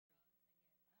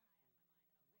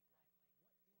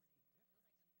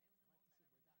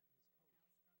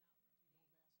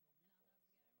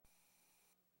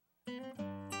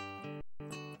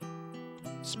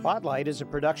Spotlight is a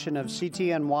production of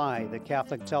CTNY, the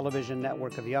Catholic Television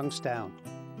Network of Youngstown.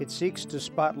 It seeks to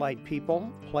spotlight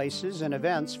people, places, and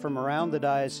events from around the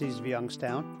Diocese of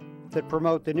Youngstown that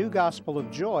promote the new gospel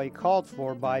of joy called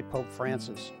for by Pope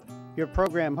Francis. Your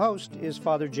program host is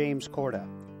Father James Korda.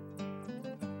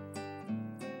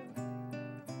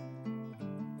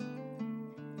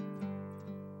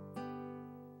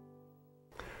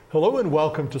 Hello and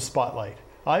welcome to Spotlight.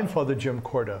 I'm Father Jim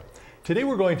Korda. Today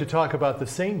we're going to talk about the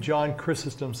St. John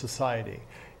Chrysostom Society.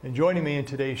 And joining me in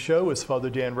today's show is Father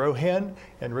Dan Rohan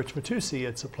and Rich Mattiussi.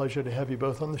 It's a pleasure to have you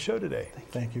both on the show today.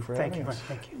 Thank you for having us.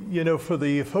 Thank you. You know, for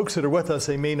the folks that are with us,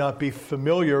 they may not be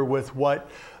familiar with what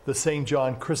the St.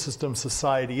 John Chrysostom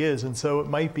Society is. And so it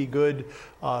might be good,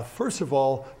 first of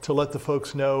all, to let the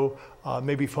folks know,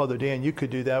 maybe Father Dan, you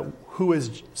could do that. Who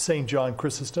is St. John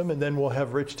Chrysostom? And then we'll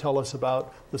have Rich tell us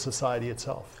about the society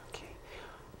itself. Okay.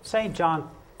 St. John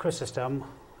Chrysostom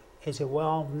is a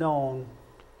well-known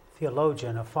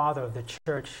theologian, a father of the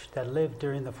church that lived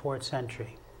during the 4th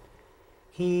century.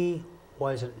 He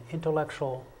was an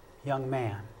intellectual young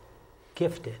man,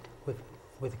 gifted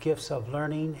with gifts of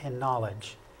learning and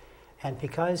knowledge. And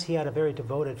because he had a very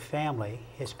devoted family,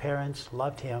 his parents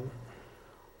loved him,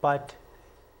 but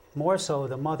more so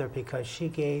the mother, because she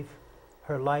gave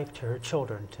her life to her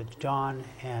children, to John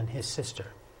and his sister.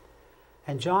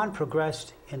 And John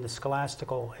progressed in the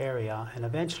scholastical area, and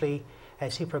eventually,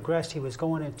 as he progressed, he was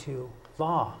going into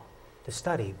law to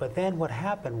study. But then what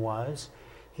happened was,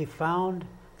 he found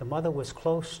the mother was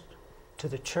close to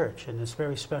the church in this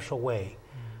very special way.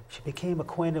 She became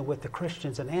acquainted with the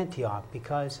Christians in Antioch,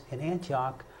 because in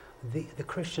Antioch, the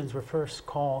Christians were first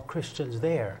called Christians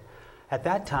there. At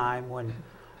that time,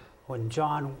 when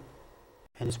John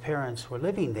and his parents were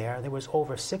living there was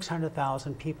over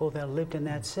 600,000 people that lived in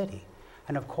that city.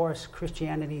 And of course,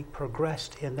 Christianity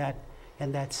progressed in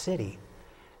that city.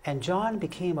 And John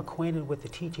became acquainted with the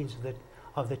teachings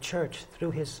of the church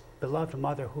through his beloved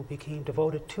mother, who became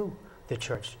devoted to the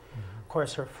church. Of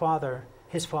course,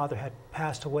 his father had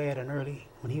passed away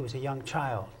when he was a young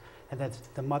child, and that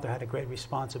the mother had a great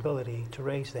responsibility to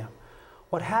raise them.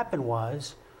 What happened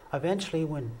was, eventually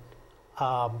when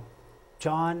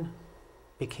John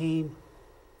became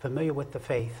familiar with the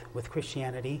faith, with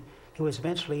Christianity, he was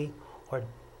eventually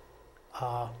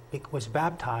was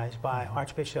baptized by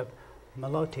Archbishop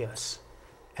Mattiussi.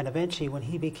 And eventually, when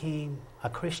he became a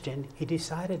Christian, he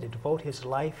decided to devote his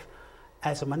life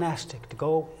as a monastic, to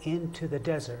go into the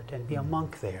desert and be a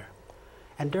monk there.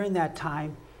 And during that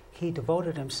time, he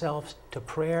devoted himself to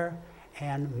prayer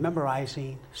and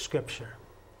memorizing scripture.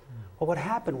 Well, what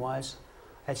happened was,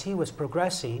 as he was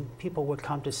progressing, people would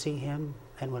come to see him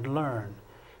and would learn.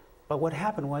 But what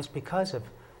happened was, because of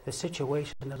the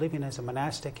situation of living as a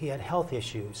monastic, he had health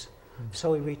issues.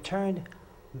 So he returned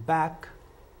back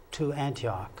to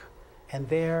Antioch. And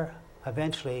there,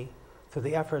 eventually, through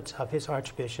the efforts of his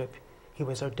archbishop, he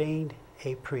was ordained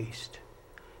a priest.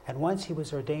 And once he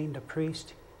was ordained a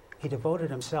priest, he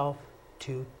devoted himself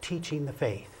to teaching the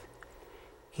faith.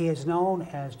 He is known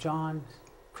as John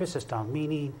Chrysostom,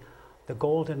 meaning the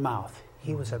golden mouth.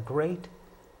 He was a great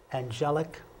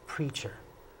angelic preacher.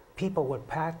 People would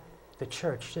pack the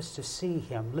church just to see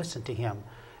him, listen to him,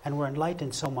 and were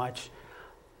enlightened so much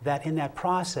that in that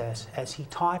process, as he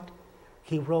taught,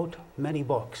 he wrote many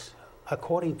books.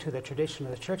 According to the tradition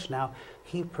of the church now,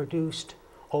 he produced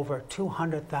over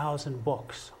 200,000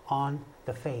 books on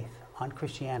the faith, on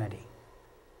Christianity.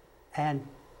 And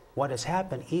what has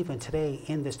happened even today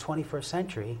in this 21st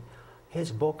century,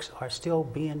 his books are still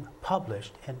being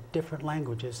published in different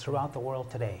languages throughout the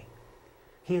world today.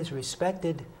 He is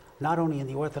respected not only in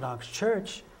the Orthodox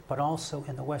Church, but also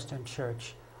in the Western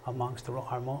Church amongst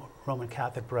our Roman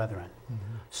Catholic brethren.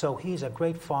 So he's a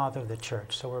great father of the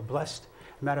church. So we're blessed.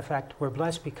 Matter of fact, we're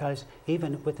blessed because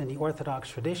even within the Orthodox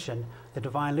tradition, the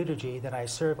Divine Liturgy that I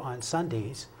serve on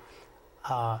Sundays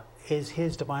is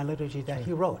his Divine Liturgy that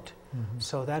he wrote.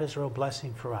 So that is a real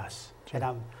blessing for us. And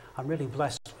I'm really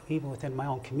blessed, even within my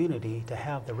own community, to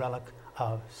have the relic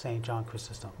of St. John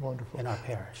Chrysostom in our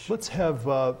parish. Let's have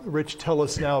Rich tell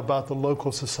us now about the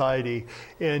local society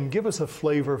and give us a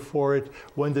flavor for it.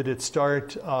 When did it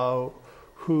start?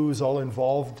 Who's all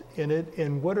involved in it?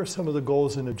 And what are some of the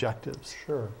goals and objectives?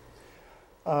 Sure.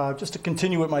 Just to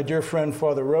continue what my dear friend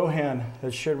Father Rohan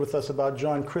has shared with us about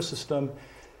John Chrysostom,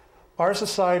 our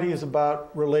society is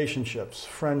about relationships,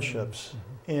 friendships.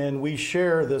 And we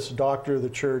share this doctor of the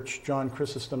church, John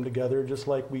Chrysostom, together, just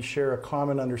like we share a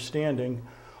common understanding,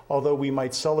 although we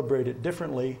might celebrate it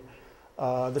differently,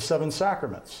 the 7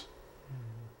 sacraments.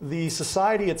 The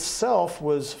society itself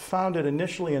was founded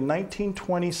initially in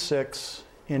 1926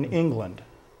 in England.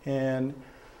 And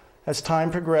As time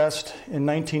progressed, in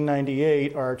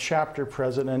 1998, our chapter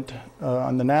president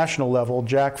on the national level,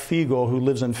 Jack Fiegel, who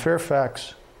lives in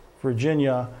Fairfax,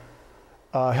 Virginia,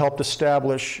 helped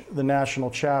establish the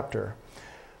national chapter.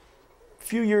 A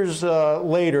few years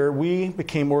later, we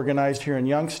became organized here in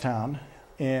Youngstown,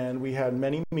 and we had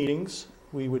many meetings.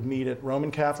 We would meet at Roman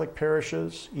Catholic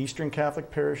parishes, Eastern Catholic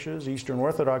parishes, Eastern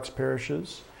Orthodox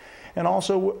parishes, and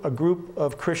also a group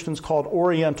of Christians called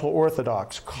Oriental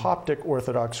Orthodox. Coptic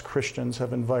Orthodox Christians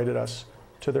have invited us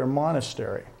to their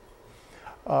monastery.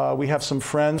 We have some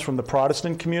friends from the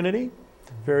Protestant community,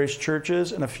 various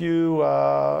churches, and a few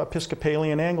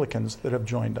Episcopalian Anglicans that have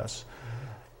joined us.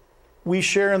 We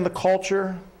share in the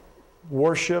culture,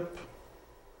 worship,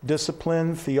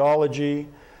 discipline, theology,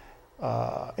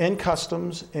 and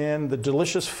customs, and the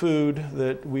delicious food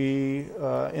that we,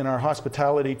 in our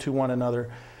hospitality to one another,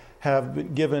 have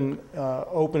been given,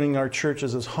 opening our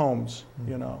churches as homes,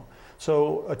 you know.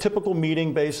 So a typical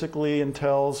meeting basically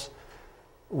entails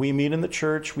we meet in the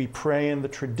church, we pray in the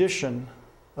tradition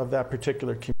of that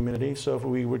particular community. So if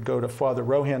we would go to Father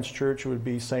Rohan's church, it would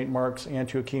be St. Mark's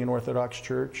Antiochean Orthodox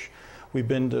Church. We've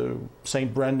been to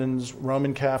St. Brendan's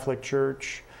Roman Catholic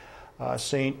Church,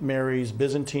 St. Mary's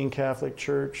Byzantine Catholic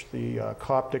Church, the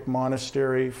Coptic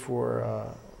monastery for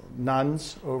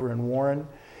nuns over in Warren.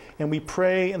 And we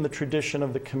pray in the tradition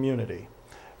of the community.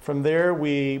 From there,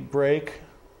 we break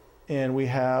and we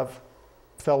have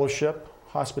fellowship.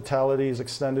 Hospitality is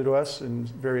extended to us in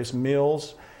various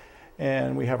meals.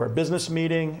 And we have our business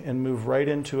meeting and move right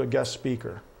into a guest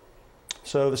speaker.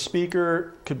 So the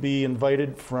speaker could be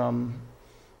invited from,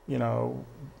 you know,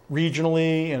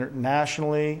 regionally,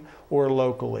 internationally, or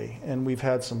locally. And we've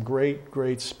had some great,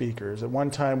 great speakers. At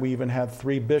one time, we even had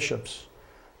 3 bishops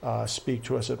speak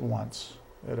to us at once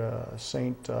at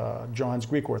St. John's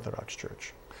Greek Orthodox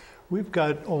Church. We've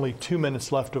got only 2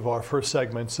 minutes left of our first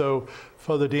segment. So,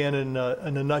 Father Dan, in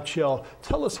a nutshell,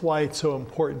 tell us why it's so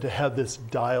important to have this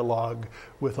dialogue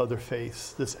with other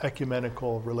faiths, this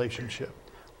ecumenical relationship.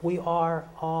 We are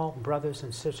all brothers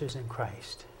and sisters in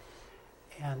Christ.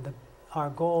 And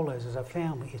our goal is, as a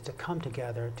family, is to come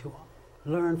together to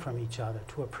learn from each other,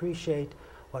 to appreciate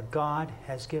what God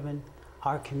has given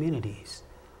our communities,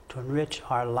 to enrich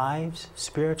our lives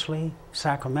spiritually,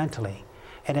 sacramentally.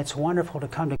 And it's wonderful to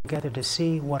come together to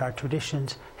see what our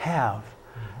traditions have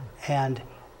and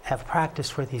have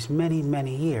practiced for these many,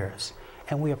 many years.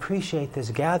 And we appreciate this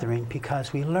gathering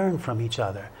because we learn from each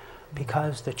other,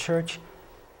 because the church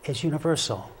is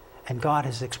universal, and God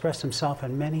has expressed himself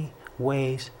in many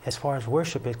ways as far as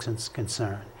worship is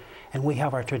concerned. And we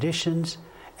have our traditions,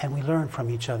 and we learn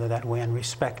from each other that way and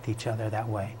respect each other that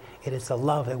way. It is the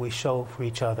love that we show for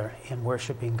each other in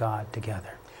worshiping God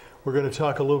together. We're going to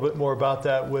talk a little bit more about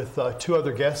that with 2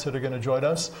 other guests that are going to join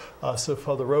us. So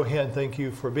Father Rohan, thank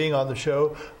you for being on the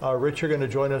show. Rich, you're going to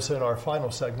join us in our final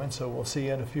segment, so we'll see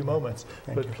you in a few moments.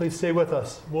 But please stay with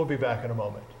us. We'll be back in a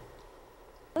moment.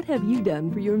 What have you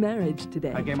done for your marriage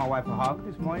today? I gave my wife a hug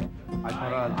this morning. I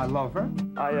told her I love her.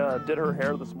 I did her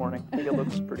hair this morning. I think it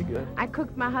looks pretty good. I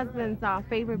cooked my husband's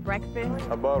favorite breakfast.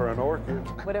 I bought her an orchid.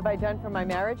 What have I done for my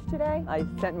marriage today? I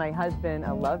sent my husband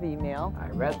a love email. I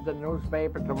read the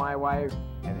newspaper to my wife,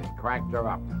 and it cracked her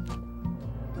up.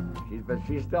 But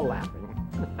she's still laughing.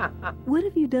 What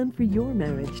have you done for your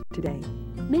marriage today?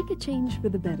 Make a change for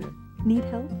the better. Need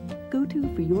help? Go to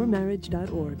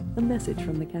foryourmarriage.org, a message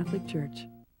from the Catholic Church.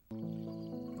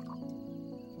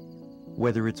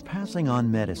 Whether it's passing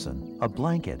on medicine, a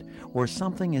blanket, or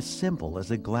something as simple as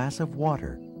a glass of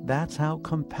water, that's how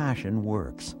compassion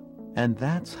works. And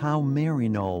that's how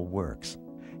Maryknoll works,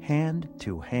 hand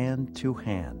to hand to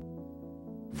hand.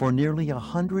 For nearly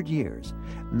 100 years,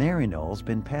 Maryknoll's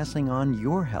been passing on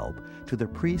your help to the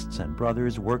priests and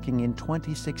brothers working in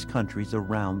 26 countries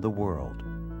around the world.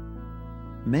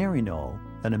 Maryknoll,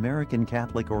 an American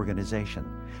Catholic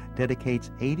organization,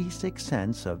 dedicates 86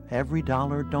 cents of every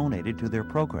dollar donated to their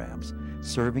programs,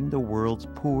 serving the world's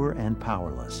poor and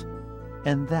powerless.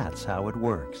 And that's how it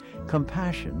works.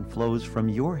 Compassion flows from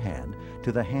your hand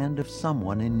to the hand of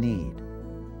someone in need.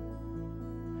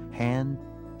 Hand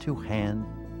to hand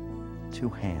to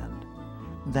hand.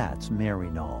 That's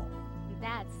Maryknoll.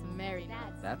 That's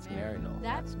Maryknoll. That's Maryknoll.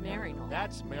 That's Maryknoll.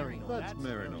 That's Maryknoll. That's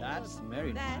Maryknoll. That's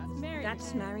Maryknoll.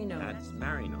 That's Maryknoll. That's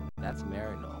Maryknoll. That's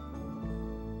Maryknoll.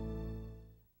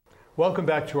 Welcome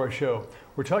back to our show.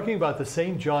 We're talking about the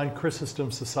St. John Chrysostom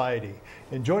Society.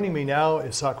 And joining me now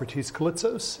is Socrates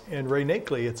Kolitsos and Ray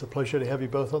Nakely. It's a pleasure to have you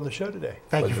both on the show today.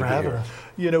 Thank you for having us.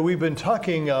 You know, we've been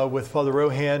talking with Father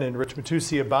Rohan and Rich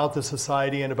Mattiussi about the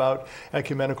society and about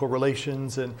ecumenical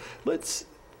relations. And let's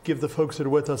give the folks that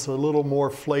are with us a little more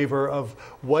flavor of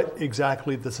what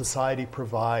exactly the society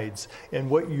provides and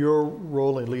what your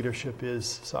role in leadership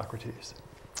is, Socrates.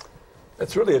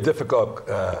 It's really a difficult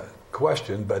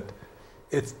question, but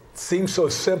it seems so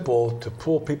simple to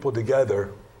pull people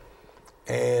together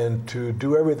and to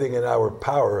do everything in our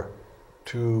power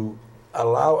to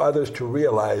allow others to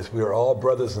realize we are all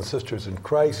brothers and sisters in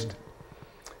Christ,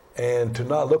 and to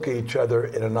not look at each other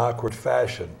in an awkward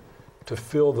fashion, to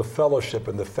feel the fellowship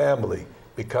and the family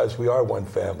because we are one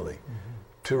family,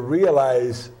 to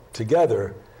realize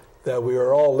together that we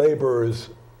are all laborers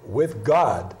with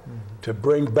God to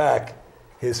bring back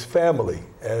his family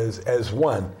as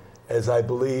one, as I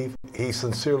believe he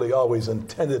sincerely always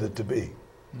intended it to be.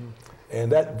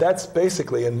 And that's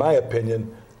basically, in my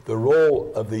opinion, the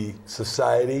role of the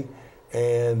society,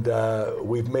 and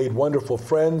we've made wonderful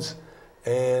friends,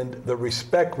 and the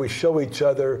respect we show each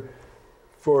other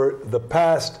for the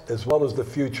past as well as the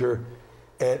future,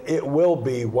 and it will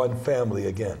be one family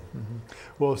again.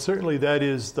 Well, certainly that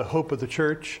is the hope of the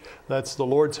church. That's the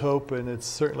Lord's hope, and it's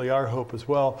certainly our hope as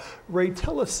well. Ray,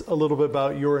 tell us a little bit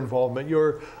about your involvement.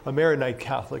 You're a Maronite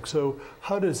Catholic, so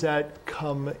how does that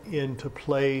come into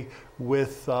play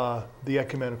with the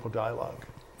ecumenical dialogue?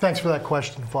 Thanks for that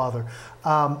question, Father.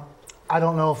 I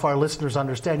don't know if our listeners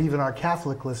understand, even our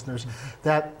Catholic listeners,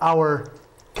 that our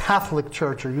Catholic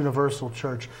Church or Universal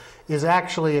Church is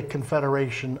actually a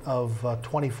confederation of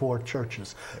 24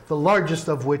 churches, the largest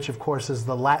of which, of course, is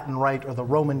the Latin Rite or the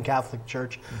Roman Catholic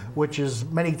Church, which is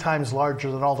many times larger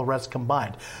than all the rest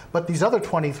combined. But these other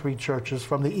 23 churches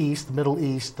from the East, the Middle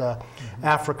East,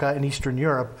 Africa, and Eastern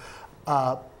Europe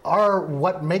are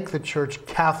what make the Church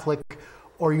Catholic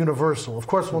or universal. Of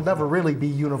course, we'll never really be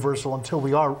universal until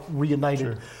we are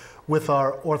reunited with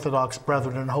our Orthodox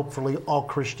brethren and hopefully all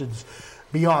Christians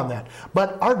beyond that.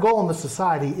 But our goal in the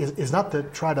society is not to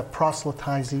try to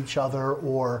proselytize each other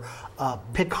or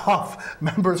pick off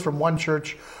members from one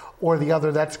church or the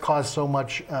other. That's caused so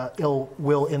much ill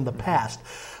will in the past.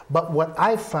 But what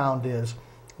I've found is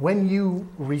when you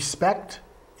respect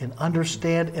and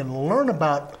understand and learn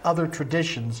about other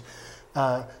traditions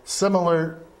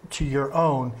similar to your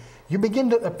own, you begin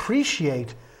to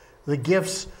appreciate the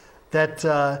gifts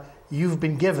that you've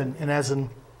been given. And as an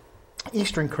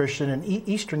Eastern Christian and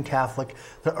Eastern Catholic,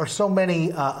 there are so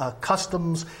many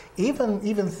customs, even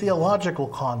theological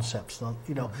concepts.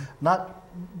 You know, not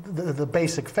the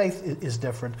basic faith is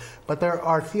different, but there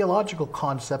are theological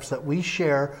concepts that we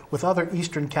share with other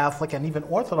Eastern Catholic and even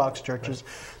Orthodox churches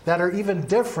that are even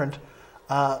different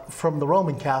from the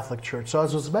Roman Catholic Church. So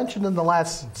as was mentioned in the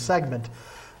last segment,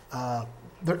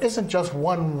 there isn't just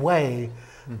one way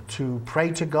to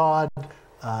pray to God,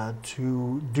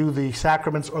 to do the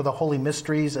sacraments or the holy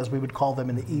mysteries, as we would call them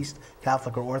in the East,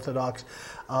 Catholic or Orthodox,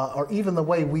 or even the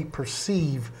way we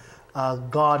perceive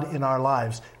God in our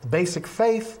lives. The basic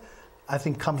faith, I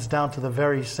think, comes down to the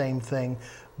very same thing,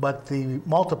 but the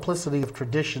multiplicity of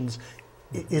traditions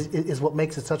is what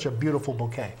makes it such a beautiful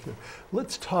bouquet.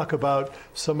 Let's talk about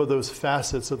some of those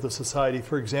facets of the society.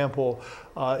 For example,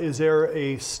 is there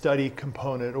a study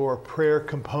component or a prayer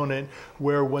component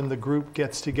where when the group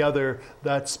gets together,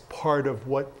 that's part of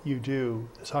what you do?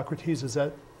 Socrates, is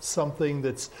that something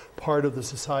that's part of the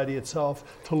society itself,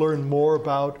 to learn more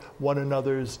about one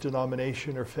another's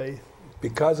denomination or faith?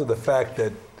 Because of the fact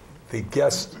that the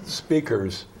guest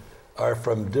speakers are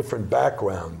from different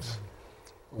backgrounds,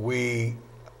 we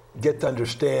get to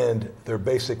understand their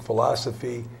basic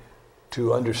philosophy,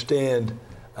 to understand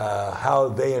how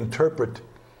they interpret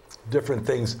different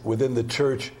things within the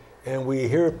church, and we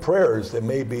hear prayers that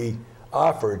may be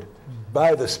offered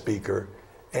by the speaker,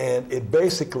 and it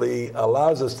basically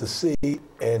allows us to see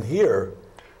and hear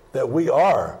that we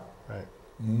are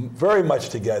very much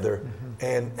together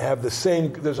and have the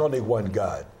same, there's only one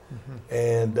God.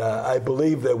 And I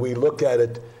believe that we look at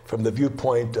it from the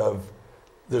viewpoint of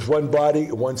there's one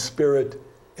body, one spirit,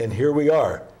 and here we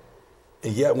are.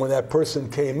 And yet when that person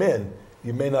came in,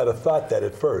 you may not have thought that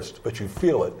at first, but you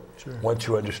feel it once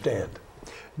you understand.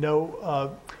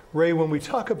 Now, Ray, when we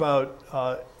talk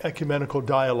about ecumenical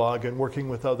dialogue and working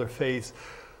with other faiths,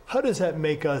 how does that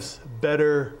make us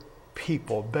better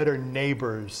people, better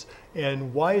neighbors?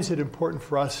 And why is it important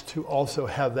for us to also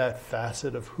have that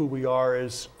facet of who we are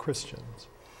as Christians?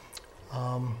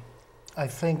 I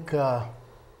think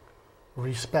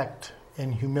respect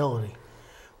and humility,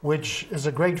 which is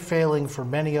a great failing for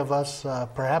many of us,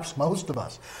 perhaps most of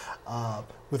us.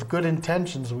 With good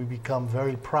intentions, we become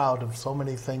very proud of so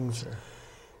many things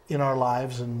in our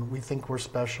lives, and we think we're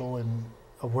special and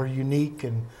we're unique,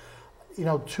 and you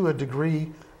know, to a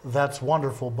degree, that's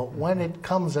wonderful. But when it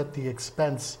comes at the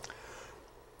expense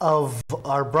of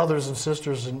our brothers and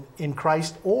sisters in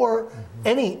Christ, or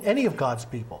any of God's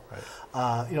people.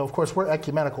 Right. Of course, we're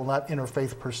ecumenical, not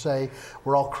interfaith per se.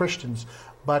 We're all Christians.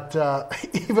 But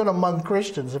even among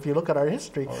Christians, if you look at our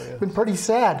history, it's been pretty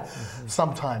sad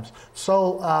sometimes.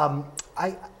 So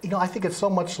I think it's so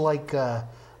much like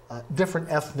different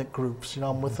ethnic groups.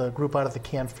 I'm with a group out at the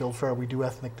Canfield Fair. We do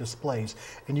ethnic displays.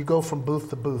 And you go from booth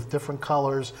to booth, different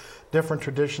colors, different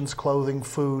traditions, clothing,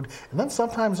 food. And then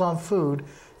sometimes on food,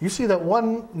 you see that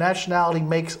one nationality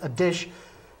makes a dish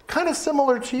kind of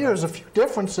similar to yours, a few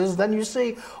differences. Then you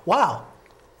see, wow,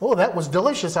 oh, that was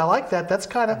delicious. I like that.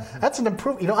 That's an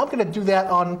improvement. I'm going to do that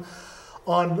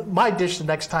on my dish the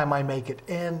next time I make it.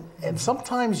 And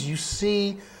sometimes you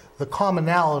see the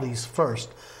commonalities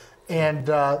first. And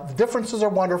the differences are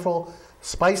wonderful.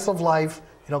 Spice of life.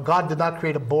 God did not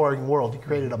create a boring world. He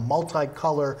created a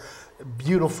multicolor,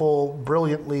 beautiful,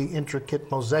 brilliantly intricate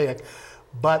mosaic.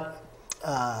 But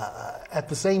at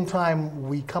the same time,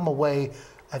 we come away,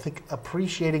 I think,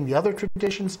 appreciating the other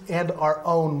traditions and our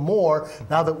own more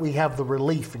now that we have the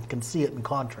relief and can see it in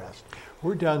contrast.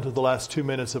 We're down to the last 2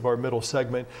 minutes of our middle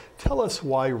segment. Tell us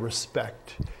why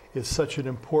respect is such an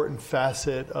important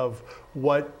facet of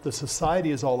what the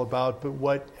society is all about, but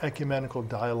what ecumenical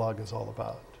dialogue is all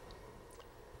about.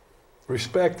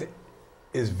 Respect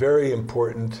is very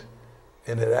important,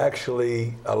 and it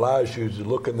actually allows you to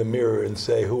look in the mirror and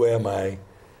say, who am I?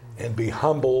 And be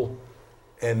humble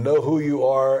and know who you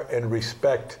are and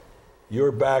respect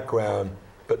your background,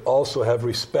 but also have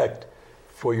respect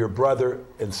for your brother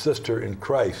and sister in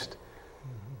Christ.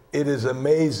 It is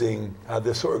amazing how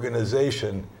this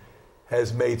organization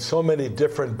has made so many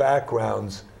different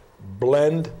backgrounds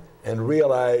blend and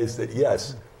realize that,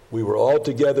 yes, we were all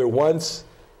together once,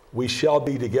 we shall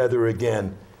be together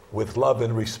again with love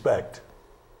and respect.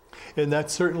 And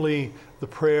that's certainly the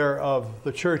prayer of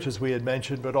the church, as we had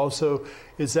mentioned, but also,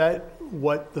 is that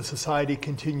what the society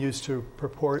continues to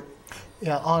purport?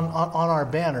 Yeah, on our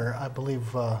banner, I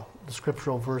believe the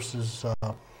scriptural verses,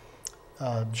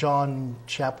 John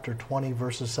chapter 20,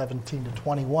 verses 17 to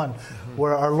 21,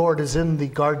 where our Lord is in the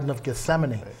Garden of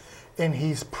Gethsemane, and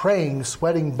he's praying,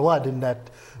 sweating blood in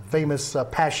that famous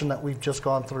passion that we've just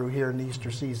gone through here in the Easter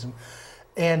season.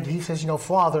 And he says,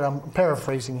 Father, I'm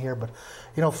paraphrasing here, but,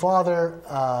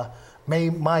 Father, may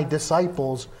my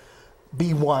disciples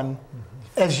be one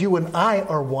as you and I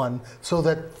are one, so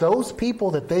that those people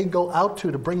that they go out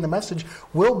to bring the message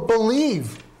will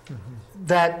believe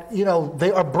that,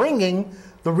 they are bringing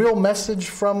the real message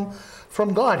from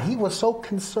God. He was so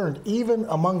concerned, even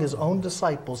among his own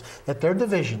disciples, that their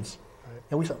divisions,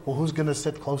 and we said, well, who's going to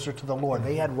sit closer to the Lord?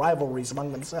 They had rivalries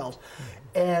among themselves.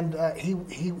 And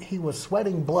he was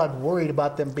sweating blood, worried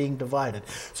about them being divided.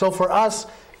 So for us,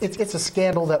 it's a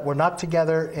scandal that we're not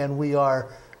together, and we are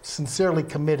sincerely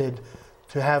committed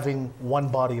to having one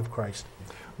body of Christ.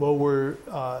 Well, we're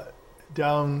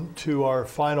down to our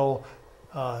final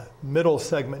middle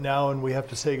segment now, and we have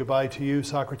to say goodbye to you,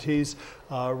 Socrates.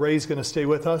 Ray's going to stay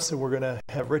with us, and we're going to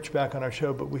have Rich back on our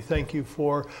show, but we thank you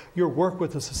for your work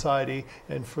with the society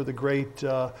and for the great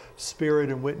spirit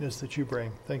and witness that you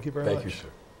bring. Thank you very much. Thank you, sir.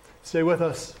 Stay with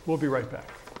us. We'll be right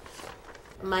back.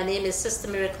 My name is Sister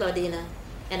Mary Claudina,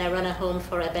 and I run a home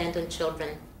for abandoned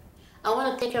children. I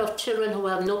want to take care of children who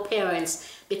have no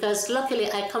parents, because luckily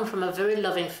I come from a very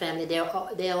loving family. There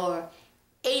are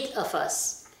 8 of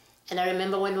us. And I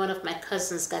remember when one of my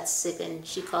cousins got sick, and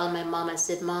she called my mom and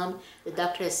said, Mom, the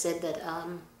doctor has said that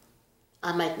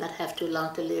I might not have too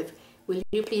long to live. Will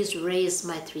you please raise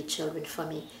my 3 children for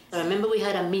me? I remember we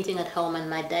had a meeting at home, and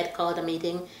my dad called a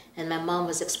meeting, and my mom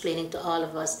was explaining to all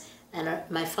of us. And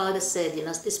my father said,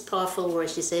 this powerful word,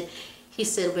 he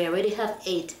said, we already have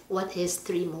 8. What is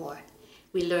 3 more?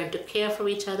 We learn to care for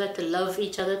each other, to love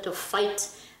each other, to fight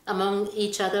among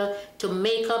each other, to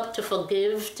make up, to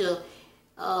forgive, to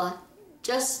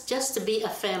just to be a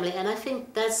family. And I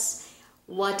think that's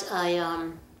what I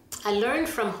learned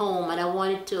from home, and I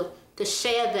wanted to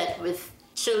share that with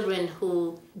children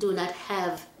who do not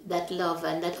have that love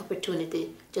and that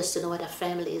opportunity just to know what a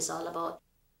family is all about.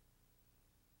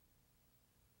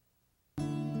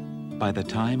 By the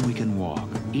time we can walk,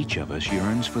 each of us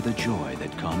yearns for the joy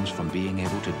that comes from being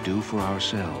able to do for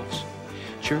ourselves.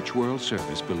 Church World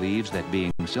Service believes that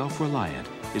being self-reliant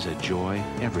is a joy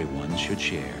everyone should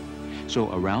share.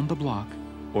 So around the block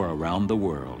or around the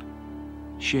world,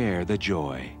 share the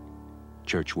joy.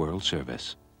 Church World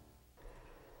Service.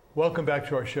 Welcome back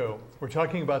to our show. We're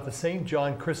talking about the St.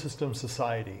 John Chrysostom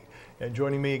Society. And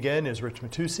joining me again is Rich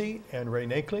Mattiussi and Ray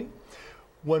Nakely.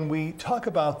 When we talk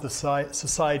about the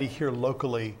society here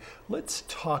locally, let's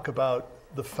talk about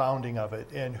the founding of it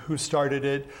and who started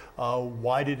it,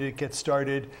 why did it get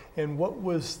started, and what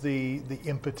was the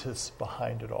impetus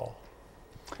behind it all?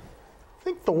 I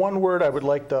think the one word I would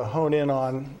like to hone in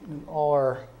on, and all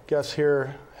our guests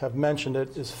here have mentioned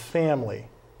it, is family.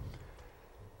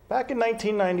 Back in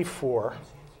 1994,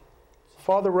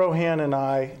 Father Rohan and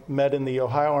I met in the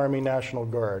Ohio Army National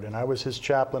Guard, and I was his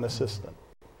chaplain assistant.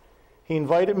 He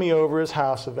invited me over his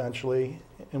house eventually,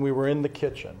 and we were in the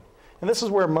kitchen. And this is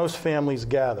where most families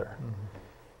gather.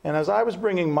 And as I was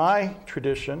bringing my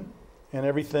tradition and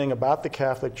everything about the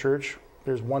Catholic Church,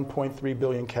 there's 1.3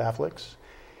 billion Catholics.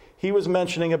 He was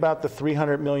mentioning about the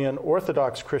 300 million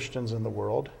Orthodox Christians in the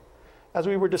world. As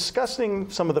we were discussing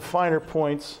some of the finer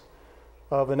points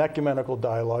of an ecumenical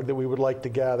dialogue that we would like to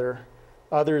gather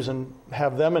others and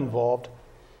have them involved,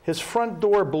 his front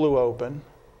door blew open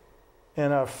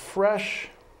and a fresh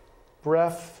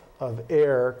breath of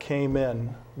air came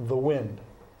in, the wind.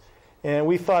 And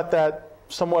we thought that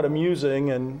somewhat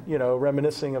amusing and,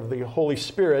 reminiscing of the Holy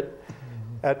Spirit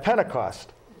at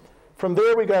Pentecost. From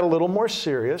there, we got a little more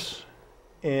serious,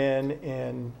 and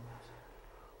in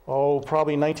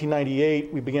probably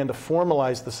 1998, we began to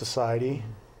formalize the society,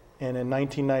 and in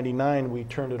 1999, we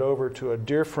turned it over to a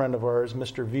dear friend of ours,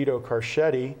 Mr. Vito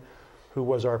Carcetti, who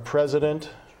was our president.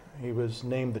 He was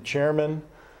named the chairman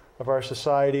of our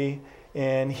society,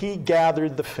 and he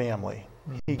gathered the family.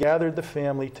 He gathered the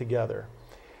family together.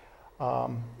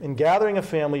 In gathering a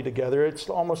family together, it's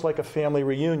almost like a family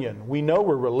reunion. We know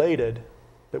we're related,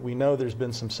 but we know there's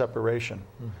been some separation.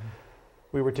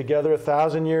 We were together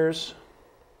 1,000 years.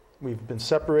 We've been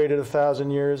separated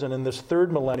 1,000 years. And in this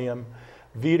third millennium,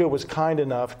 Vito was kind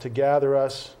enough to gather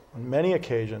us on many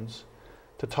occasions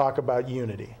to talk about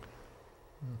unity.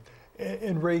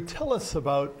 And Ray, tell us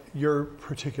about your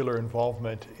particular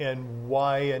involvement and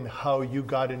why and how you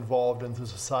got involved in the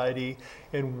society,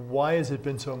 and why has it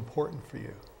been so important for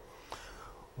you?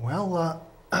 Well,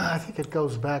 I think it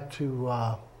goes back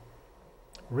to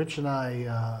Rich and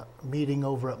I meeting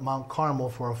over at Mount Carmel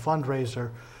for a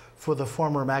fundraiser for the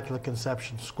former Immaculate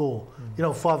Conception School.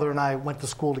 Father and I went to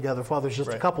school together. Father's just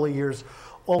a couple of years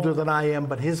older than I am,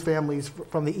 but his family's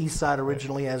from the east side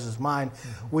originally, as is mine.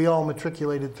 We all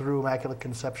matriculated through Immaculate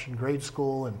Conception grade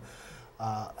school and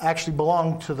actually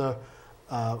belonged to the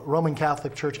Roman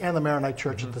Catholic Church and the Maronite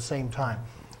Church at the same time.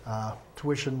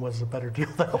 Tuition was a better deal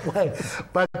that way.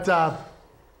 But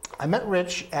I met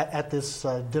Rich at this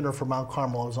dinner for Mount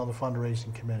Carmel. I was on the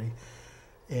fundraising committee.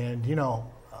 And,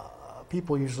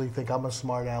 people usually think I'm a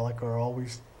smart aleck or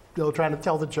always trying to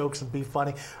tell the jokes and be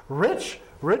funny. Rich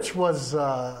was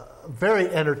very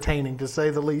entertaining, to say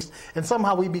the least, and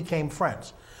somehow we became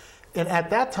friends. And at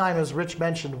that time, as Rich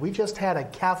mentioned, we just had a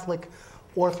Catholic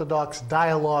Orthodox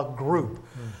dialogue group.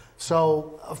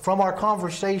 So from our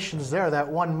conversations there, that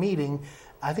one meeting,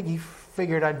 I think he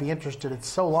figured I'd be interested. It's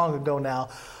so long ago now,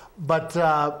 but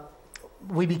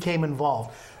we became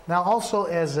involved. Now, also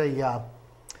as a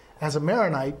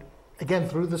Maronite, again,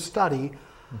 through the study,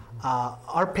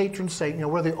 our patron saint,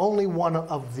 we're the only one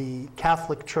of the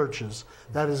Catholic churches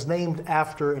that is named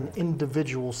after an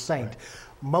individual saint.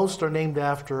 Most are named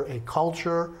after a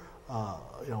culture,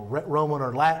 Roman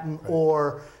or Latin,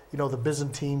 or the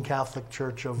Byzantine Catholic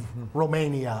Church of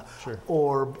Romania,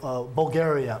 or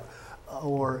Bulgaria,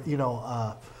 or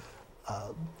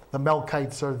the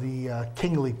Melkites or the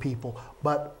kingly people.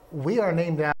 But we are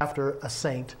named after a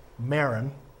saint,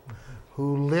 Maron,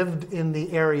 who lived in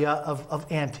the area of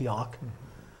Antioch.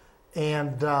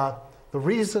 And the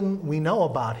reason we know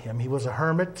about him, he was a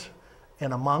hermit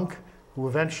and a monk who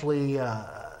eventually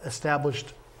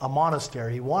established a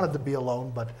monastery. He wanted to be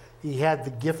alone, but he had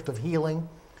the gift of healing.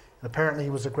 And apparently he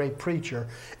was a great preacher.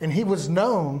 And he was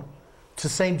known to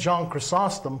St. John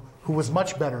Chrysostom, who was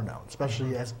much better known,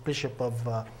 especially as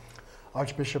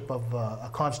Archbishop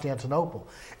of Constantinople.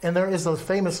 And there is a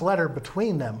famous letter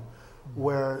between them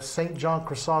where St. John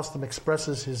Chrysostom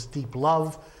expresses his deep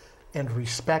love and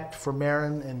respect for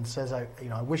Maron and says, I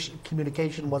wish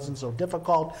communication wasn't so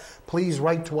difficult. Please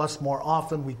write to us more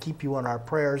often. We keep you in our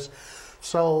prayers.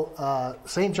 So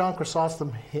St. John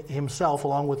Chrysostom himself,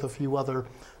 along with a few other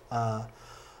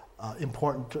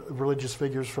important religious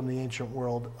figures from the ancient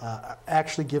world,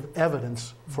 actually give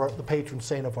evidence for the patron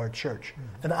saint of our church.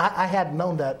 And I hadn't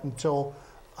known that until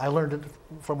I learned it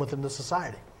from within the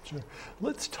society. Sure.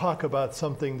 Let's talk about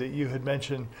something that you had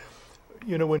mentioned.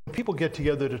 When people get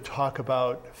together to talk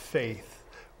about faith,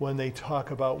 when they talk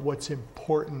about what's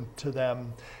important to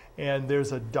them, and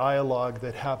there's a dialogue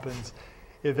that happens,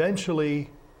 eventually,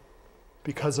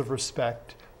 because of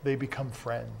respect, they become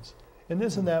friends. And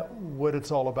isn't that what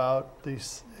it's all about,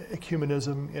 this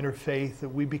ecumenism, interfaith, that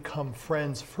we become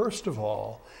friends first of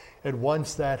all, and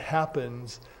once that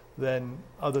happens, then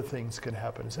other things can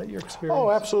happen. Is that your experience?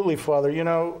 Oh, absolutely, Father. You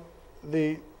know,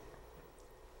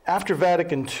 after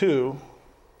Vatican II,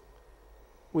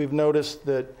 we've noticed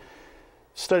that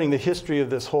studying the history of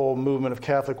this whole movement of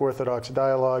Catholic Orthodox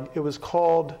dialogue, it was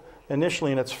called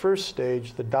initially in its first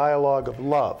stage the dialogue of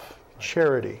love,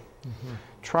 charity,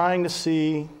 trying to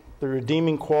see the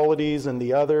redeeming qualities in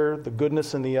the other, the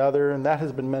goodness in the other, and that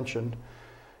has been mentioned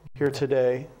here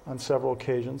today on several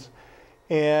occasions.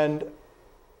 And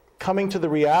coming to the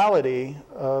reality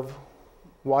of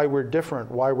why we're different,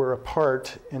 why we're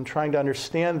apart, and trying to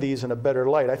understand these in a better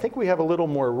light. I think we have a little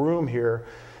more room here,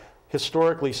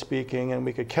 historically speaking, and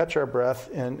we could catch our breath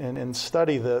and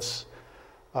study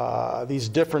these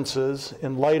differences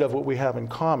in light of what we have in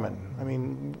common. I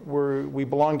mean, we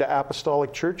belong to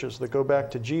apostolic churches that go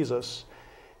back to Jesus,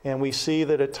 and we see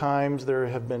that at times there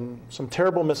have been some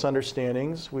terrible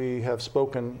misunderstandings. We have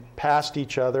spoken past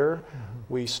each other.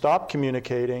 We stop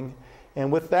communicating,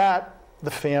 and with that,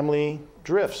 the family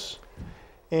drifts.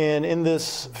 And in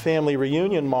this family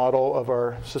reunion model of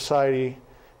our society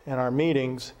and our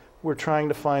meetings, we're trying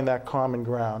to find that common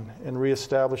ground and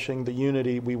reestablishing the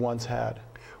unity we once had.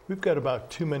 We've got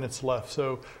about 2 minutes left.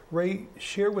 So, Ray,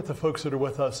 share with the folks that are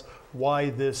with us why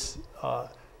this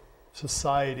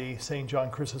society, St. John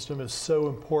Chrysostom, is so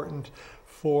important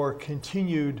for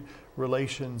continued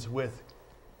relations with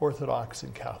Orthodox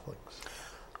and Catholics.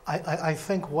 I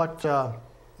think what the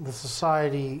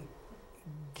society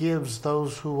gives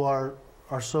those who are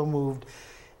so moved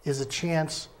is a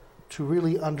chance to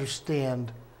really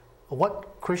understand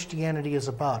what Christianity is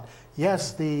about.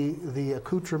 Yes, the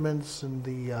accoutrements and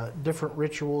the different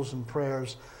rituals and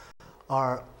prayers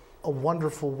are a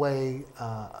wonderful way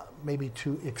maybe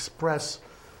to express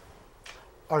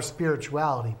our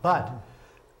spirituality, but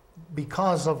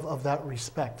because of that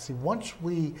respect. See, once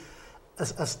we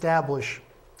establish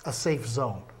a safe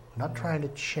zone, we're not trying to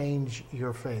change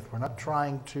your faith. We're not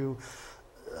trying to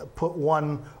put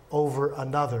one over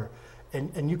another.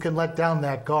 And you can let down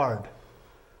that guard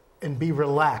and be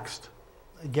relaxed.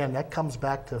 Again, that comes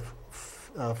back to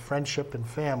friendship and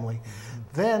family.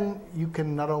 Then you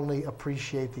can not only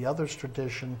appreciate the other's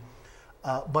tradition,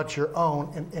 but your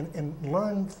own, and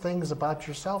learn things about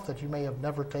yourself that you may have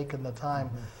never taken the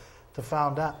time to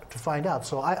find out.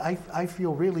 So I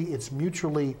feel really it's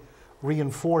mutually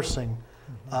reinforcing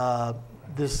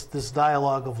this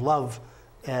dialogue of love,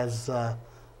 as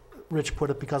Rich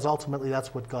put it, because ultimately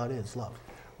that's what God is, love.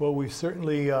 Well, we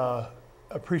certainly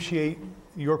appreciate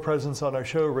your presence on our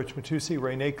show, Rich Mattiussi,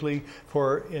 Ray Nakely,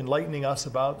 for enlightening us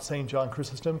about St. John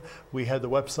Chrysostom. We had the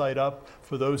website up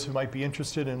for those who might be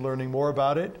interested in learning more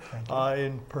about it,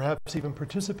 and perhaps even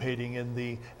participating in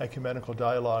the ecumenical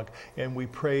dialogue. And we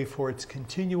pray for its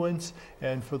continuance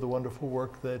and for the wonderful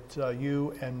work that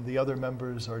you and the other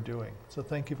members are doing. So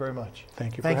thank you very much.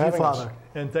 Thank you for having us. Father.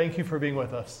 And thank you for being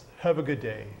with us. Have a good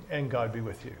day, and God be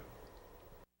with you.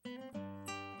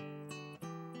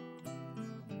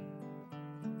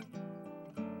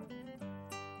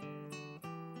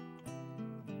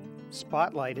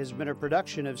 Spotlight has been a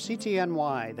production of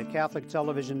CTNY, the Catholic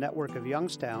Television Network of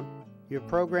Youngstown. Your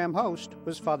program host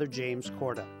was Father James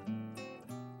Korda.